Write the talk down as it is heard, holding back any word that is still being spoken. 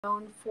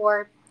known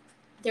for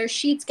their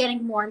sheets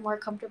getting more and more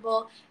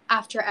comfortable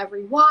after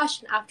every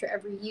wash and after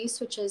every use,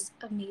 which is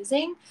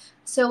amazing.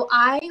 So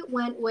I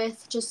went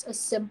with just a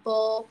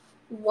simple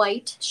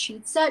white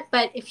sheet set,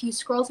 but if you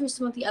scroll through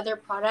some of the other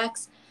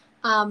products,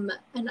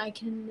 and I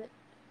can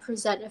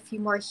present a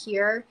few more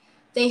here,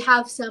 they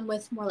have some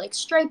with more like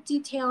stripe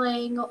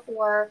detailing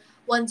or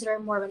ones that are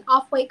more of an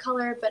off-white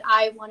color, but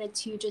I wanted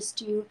to just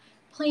do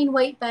plain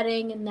white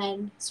bedding and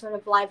then sort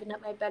of liven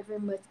up my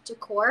bedroom with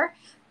decor.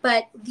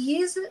 But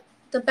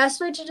the best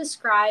way to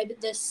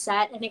describe this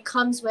set, and it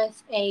comes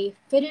with a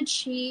fitted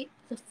sheet,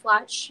 the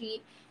flat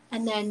sheet,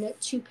 and then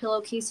 2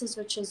 pillowcases,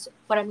 which is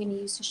what I'm going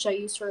to use to show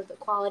you sort of the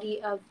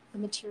quality of the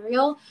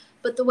material.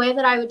 But the way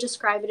that I would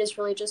describe it is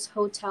really just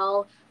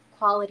hotel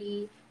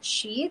quality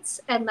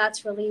sheets, and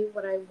that's really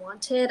what I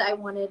wanted. I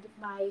wanted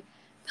my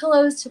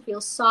pillows to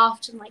feel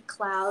soft and like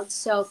clouds.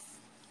 So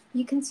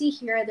you can see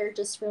here they're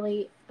just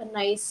really a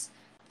nice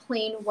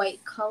plain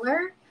white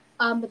color,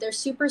 but they're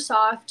super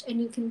soft,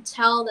 and you can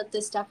tell that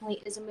this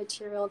definitely is a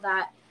material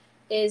that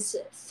is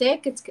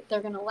thick.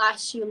 They're going to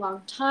last you a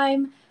long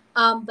time,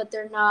 but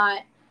they're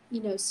not,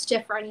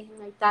 stiff or anything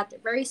like that. They're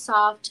very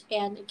soft,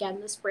 and again,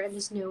 this brand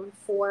is known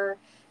for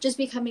just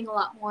becoming a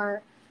lot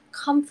more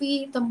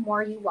comfy the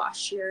more you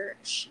wash your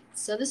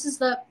sheets. So this is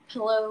the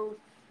pillow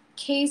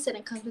case, and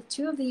it comes with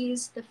 2 of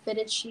these, the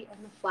fitted sheet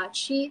and the flat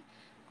sheet.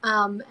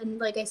 And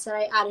like I said,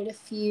 I added a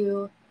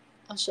few,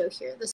 I'll show here. This